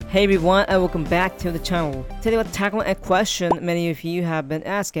Hey everyone, and welcome back to the channel. Today we're tackling a question many of you have been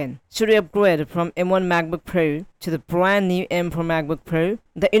asking. Should we upgrade from M1 MacBook Pro to the brand new M4 MacBook Pro?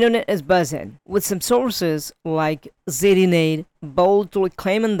 The internet is buzzing, with some sources like ZDNet boldly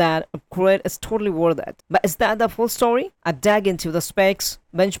claiming that upgrade is totally worth it. But is that the full story? I dug into the specs,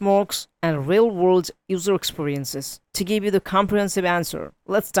 benchmarks, and real-world user experiences to give you the comprehensive answer.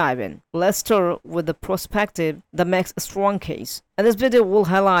 Let's dive in. Let's start with the perspective that makes a strong case. And this video will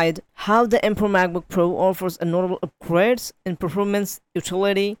highlight how the M4 MacBook Pro offers a notable upgrades in performance,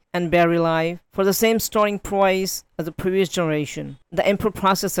 utility, and battery life for the same starting price as the previous generation. The M4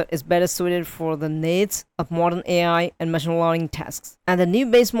 processor is better suited for the needs of modern AI and machine learning tasks. And the new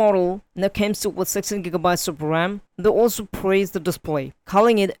base model now comes with 16GB of RAM. They also praise the display,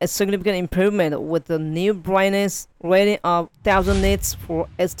 calling it a significant improvement with the new brightness rating of 1000 nits for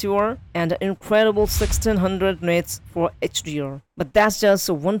HDR and an incredible 1600 nits for HDR. But that's just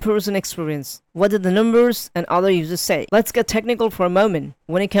a one-person experience. What did the numbers and other users say? Let's get technical for a moment.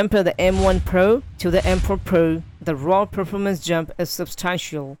 When you compare the M1 Pro to the M4 Pro, the raw performance jump is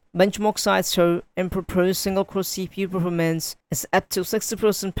substantial. Benchmark sites show M4 Pro's single-core CPU performance is up to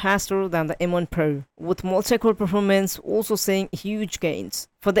 60% faster than the M1 Pro, with multi-core performance also seeing huge gains.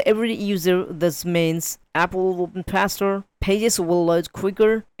 For the everyday user, this means Apple will open faster, pages will load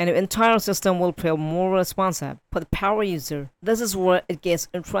quicker, and your entire system will feel more responsive. For the power user, this is where it gets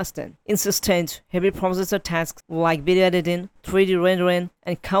interesting. In sustained, heavy processor tasks like video editing, 3D rendering,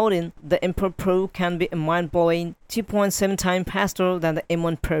 and coding, the M4 Pro can be a mind-blowing 2.7 times faster than the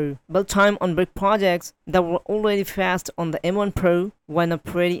M1 Pro. Build time on big projects that were already fast on the M1 Pro were now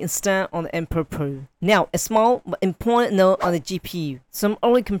pretty instant on the M4 Pro. Now, a small but important note on the GPU. Some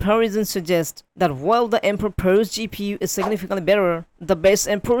early comparisons suggest that while the M4 Pro's GPU is significantly better, the base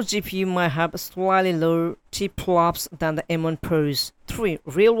M4's GPU might have slightly lower TFLOPs than the M1 Pro's. 3.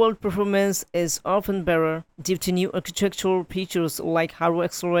 Real-world performance is often better due to new architectural features like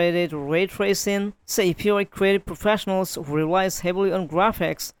hardware-accelerated ray tracing. So if you are creative professionals who relies heavily on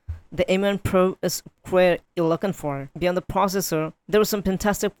graphics, the M1 Pro is what you're looking for. Beyond the processor, there are some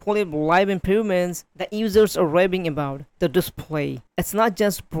fantastic quality of life improvements that users are raving about. The display. It's not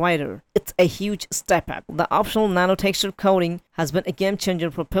just brighter, it's a huge step up. The optional nano texture coating has been a game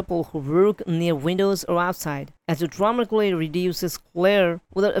changer for people who work near windows or outside, as it dramatically reduces glare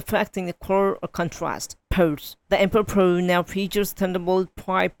without affecting the color or contrast. Ports. The M4 Pro now features Thunderbolt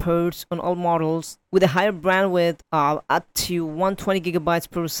 5 ports on all models, with a higher bandwidth of up to 120GB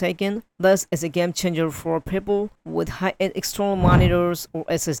per second. Thus, is a game changer for people with high-end external monitors or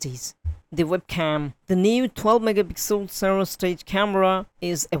SSDs. The webcam. The new 12-megapixel center stage camera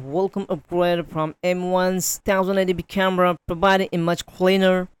is a welcome upgrade from M1's 1080p camera, providing a much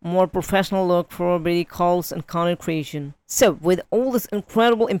cleaner, more professional look for video calls and content creation. So, with all these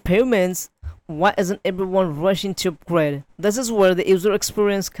incredible improvements, why isn't everyone rushing to upgrade? This is where the user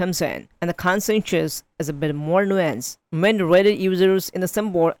experience comes in, and the consensus is a bit more nuanced. Many Reddit users in the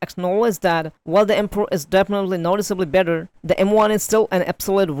same board acknowledge that while the M4 is definitely noticeably better, the M1 is still an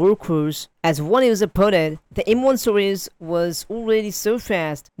absolute workhorse. As one user put it, the M1 series was already so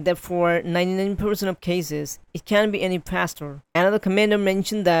fast that for 99% of cases, it can't be any faster. Another commenter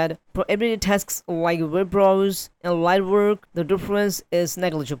mentioned that for everyday tasks like web browse and light work, the difference is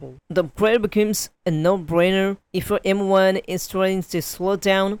negligible. The upgrade becomes a no-brainer if your M1 is trying to slow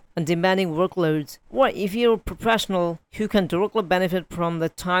down on demanding workloads, or if you're a professional who can directly benefit from the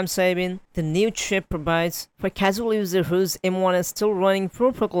time saving the new chip provides. For casual users whose M1 is still running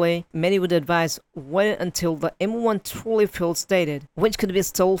perfectly, many would advise waiting until the M1 truly feels dated, which could be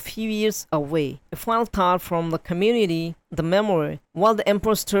still a few years away. A final thought from the community: the memory. While the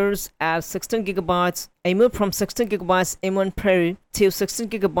M4 starts at 16GB, a move from 16GB M1 Pro to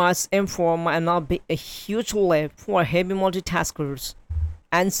 16GB M4 might not be a huge leap for heavy multitaskers,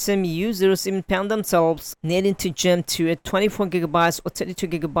 and some users even found themselves needing to jump to a 24GB or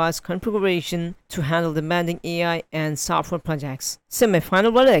 32GB configuration to handle demanding AI and software projects. So my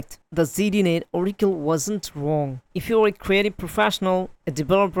final verdict: the ZDNet article wasn't wrong. If you're a creative professional, a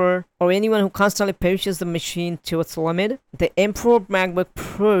developer, or anyone who constantly pushes the machine to its limit, the M4 MacBook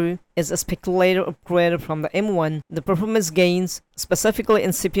Pro is a speculator upgrade from the M1. The performance gains, specifically in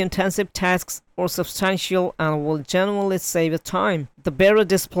CPU-intensive tasks, are substantial and will genuinely save you time. The better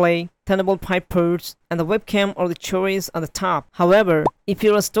display, Thunderbolt 5 ports, and the webcam are the cherries on the top. However, If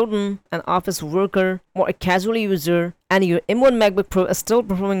you're a student, an office worker, or a casual user, and your M1 MacBook Pro is still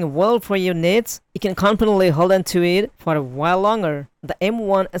performing well for your needs, you can confidently hold on to it for a while longer. The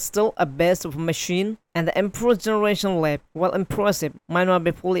M1 is still a best of a machine, and the M4 generation lab, while impressive, might not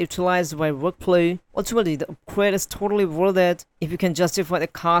be fully utilized by workflow. Ultimately, the upgrade is totally worth it if you can justify the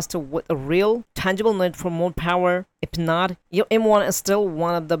cost with a real, tangible need for more power. If not, your M1 is still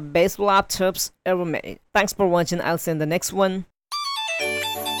one of the best laptops ever made. Thanks for watching. I'll see you in the next one.